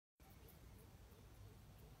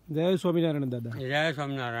જય સ્વામિનારાયણ દાદા. જય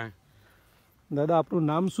સ્વામિનારાયણ. દાદા આપનું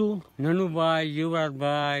નામ શું? નનુભાઈ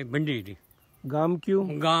યુવરાજભાઈ ભંડીરી. ગામ કયું?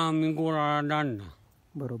 ગામ ઇંગોરા દાંડા.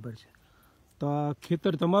 બરોબર છે. તો આ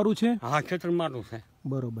ખેતર તમારું છે? હા, ખેતર મારું છે.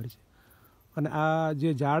 બરોબર છે. અને આ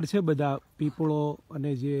જે ઝાડ છે બધા પીપળો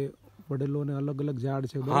અને જે વડેલો ને અલગ અલગ ઝાડ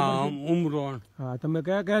છે, હા, ઉમરો. હા, તમે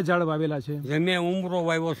કયા કયા ઝાડ વાવેલા છે? મેં ઉમરો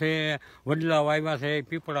વાવ્યો છે, વડલા વાવ્યા છે,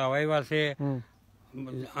 પીપળા વાવ્યા છે.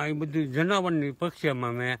 આ બધું જનાવરની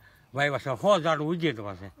પક્ષીમાં મેં વાવ્યા છે. 100 ઝાડ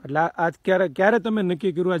ઉજેરવા છે. એટલે આજ ક્યારે તમે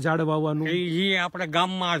નક્કી કર્યું આ ઝાડ વાવવાનું? એ આપણે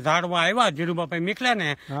ગામમાં ઝાડવા આવ્યા ધીરુબાપાઈ નીકળ્યા ને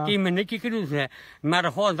એ મેં નક્કી કર્યું છે મારે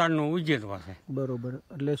 100 ઝાડનું ઉજેરવા છે. બરોબર.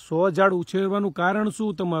 એટલે 100 ઝાડ ઉછેરવાનું કારણ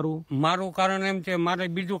શું તમારું? મારું કારણ એમ છે, મારે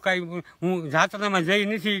બીજું કાંઈ હું જાત્રામાં જઈ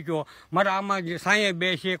નથી ગયો. મારે આમાં જે સાંયે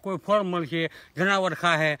બેસે, કોઈ ફળ મળશે, જનાવર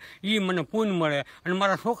ખાહે, એ મને પૂન મળે અને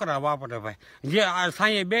મારા છોકરા વાપરે ભાઈ. જે આ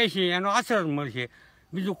સાંયે બેસે એનો આશરો મળશે,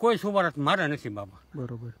 બીજું કોઈ સુવારત મારે નથી બાબા.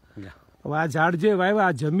 બરોબર. હવે આ ઝાડ જે વાવ્યા,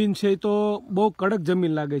 આ જમીન છે તો બહુ કડક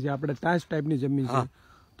જમીન લાગે છે, આપણે ટાંચ ટાઈપની જમીન છે.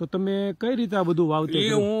 તો તમે કઈ રીતે આ બધું વાવતો?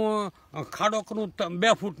 એ હું ખાડો કરું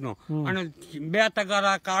 2 ફૂટનો અને 2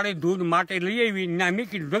 તગારા કાળી ધૂળ માટી લઈ આવી ના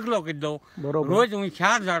મીકી ઢગલો કરી દઉં. રોજ હું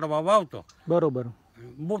 4 ઝાડવા વાવતો. બરોબર.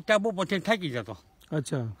 ત્યાં બહુ પછી થાકી જતો.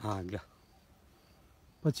 અચ્છા. હા.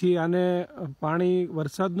 પછી આને પાણી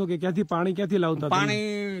વરસાદનું કે ક્યાંથી લાવતા?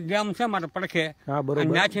 પાણી ડેમ છે મારે પડખે. હા,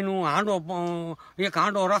 બરોબર. ત્યાંથી હું એક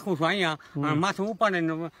હાંડો રાખું છું અહીંયા, માથું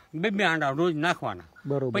ઉપાડીને 2 હાંડા રોજ નાખવાના.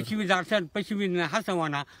 બરોબર. પછી પછી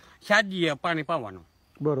હાસવાના, સાજીએ પાણી પાવાનું.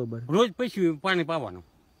 બરોબર. રોજ પછી પાણી પાવાનું.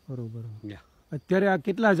 બરોબર. અત્યારે આ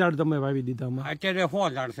કેટલા ઝાડ તમે વાવી દીધા? અત્યારે 100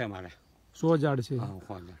 ઝાડ છે મારે. 100 ઝાડ છે.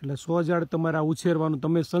 એટલે 100 ઝાડ તમારે ઉછેરવાનું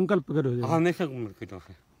તમે સંકલ્પ કર્યો છે? હા, મેં સંકલ્પ કર્યો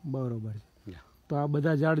છે. બરોબર. તો આ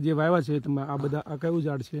બધા ઝાડ જે વાવ્યા છે તમે, આ બધા આ કયું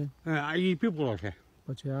ઝાડ છે? આ ઈ પીપળો છે.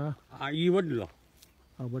 પછી આ ઈ વડલો.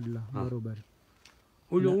 આ વડલા. બરોબર.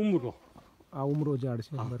 ઓલો ઉમરો. આ ઉમરો ઝાડ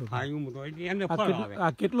છે. બરોબર. આ ઉમરો એને ફળ આવે.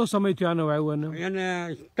 આ કેટલો સમય થયો આને વાવ્યો? એને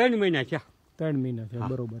 3 મહિના થયા. 3 મહિના થયા.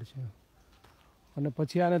 બરોબર છે. અને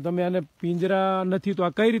પછી આને તમે પિંજરા નથી તો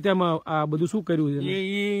આ કઈ રીતે આમાં આ બધું શું કર્યું છે?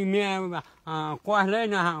 એ મેં કોહ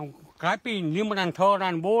લઈને કાપી લીમડાને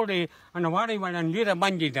થવડાને બોડી અને વાડીને લીરા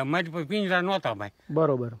બાંધી દીધા. મારી પાસે પિંજરા નહોતા ભાઈ.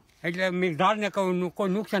 બરોબર. એટલે મેં ઝાડને કહ્યું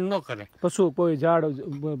કોઈ નુકસાન ન કરે. પશુ કોઈ ઝાડ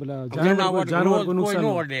જાનવર નુકસાન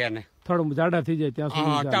ન અડે એને. થોડું જાડા થઈ જાય ત્યાં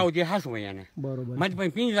સુધી હાસું એને. બરોબર. મારી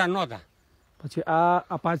પાસે પિંજરા નહોતા. પછી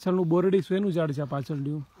આ પાછળનું બોરડી શું એનું ઝાડ છે? આ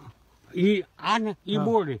પાછળનું ઈ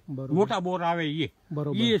બોરડી મોટા બોર આવે એ.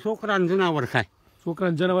 બરોબર. એ છોકરાને જનાવર ખાય.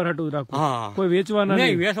 છોકરાને જનાવર હાટું રાખવું. કોઈ વેચવાના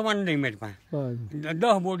નહીં? વેચવાનું નહીં મારી પાસે.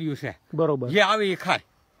 10 બોડીઓ છે. બરોબર. જે આવે એ ખાય.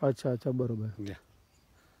 અચ્છા. બરોબર.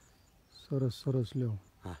 સરસ. લ્યો.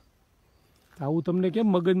 આવું તમને કેમ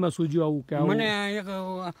મગજમાં સૂજ્યું આવું કે મને એક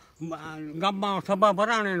ગામમાં સભા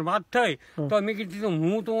ભરાણે વાત થઈ તો મેં કીધું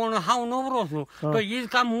હું તો હાવ નવરો છું તો એ જ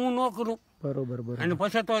કામ હું ન કરું. બરોબર. અને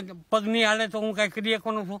પછી તો પગ નહીં હાલે તો હું કઈ કરી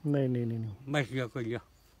શકવાનો છું? નહીં. બસ કરી.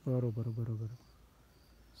 બરોબર.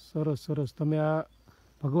 સરસ. તમે આ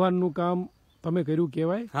ભગવાનનું કામ તમે કર્યું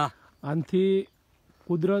કહેવાય. હા. આનાથી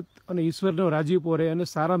કુદરત અને ઈશ્વરનો રાજીપો રહે અને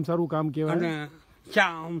સારામાં સારું કામ કહેવાય.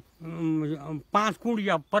 5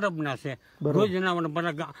 કુંડિયા પરબના છે. રોજ જનાવર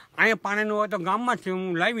અહીંયા પાણીનું હોય તો ગામમાં છે. હું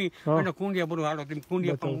લાવી અને કુંડિયા ભરું. હાલો તમે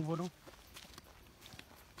કુંડિયા પણ ભરું.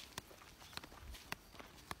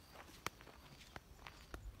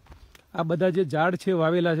 આ બધા જે ઝાડ છે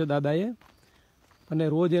વાવેલા છે દાદાએ, અને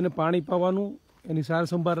રોજ એને પાણી પાવાનું, એની સાર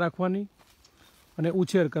સંભાળ રાખવાની અને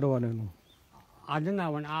ઉછેર કરવાનો એનું. આ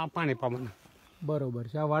જનાવર આ પાણી પાવાનું. બરોબર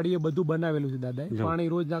છે. આ વાડીએ બધું બનાવેલું છે દાદાએ. પાણી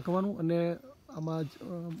રોજ નાખવાનું અને આમાં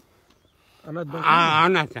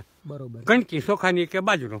અનાજ છે. બરોબર. કણકી ચોખાની કે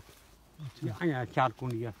બાજરો. અહીંયા 4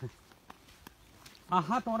 કુંડિયા છે. આ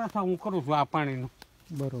 7 વર્ષ હું કરું છું આ પાણીનું.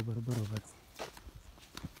 બરોબર.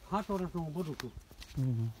 7 વર્ષ હું ભરું છું.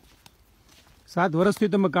 7 વર્ષથી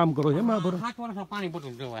તમે કામ કરો છો? 7 વર્ષ પાણી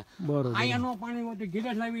ભરું જવાય. બરોબર. અહીંયા પાણી હોય તો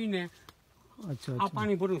ગીરેજ લાવીને આ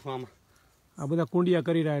પાણી ભરું છું. આમાં આ બધા કુંડિયા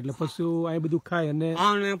કરી રહ્યા એટલે પશુ આ બધું ખાય અને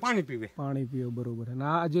પાણી પીવે. બરોબર. અને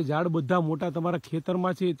આ જે ઝાડ બધા મોટા તમારા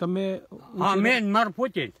ખેતરમાં છે તમે? મેં મારા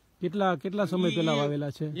પોતે જ. કેટલા સમય પહેલા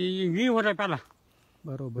વાવેલા છે? 20 વર્ષ પહેલા.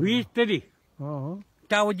 બરોબર. 20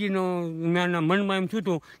 ત્યાં સુધીનો મનમાં એમ થયું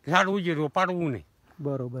હતું ઝાડ ઉજેરવું પાડવું નહીં.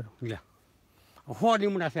 બરોબર. 100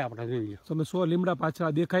 લીમડા છે આપણે જોઈએ. તમે 100 લીમડા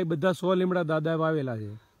પાછા દેખાય બધા 100 લીમડા દાદા વાવેલા છે.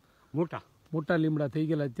 મોટા લીમડા થઈ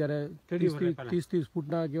ગયેલા. અત્યારે 30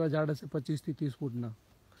 ફૂટના કેવા ઝાડ હશે? 25 થી 30 ફૂટના.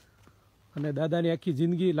 અને દાદાની આખી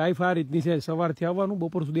જિંદગી લાઈફ આ રીતની છે. સવારથી આવવાનું,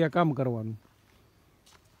 બપોર સુધી આ કામ કરવાનું.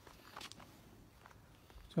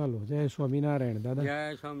 ચાલો. જય સ્વામિનારાયણ દાદા.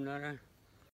 જય સ્વામિનારાયણ.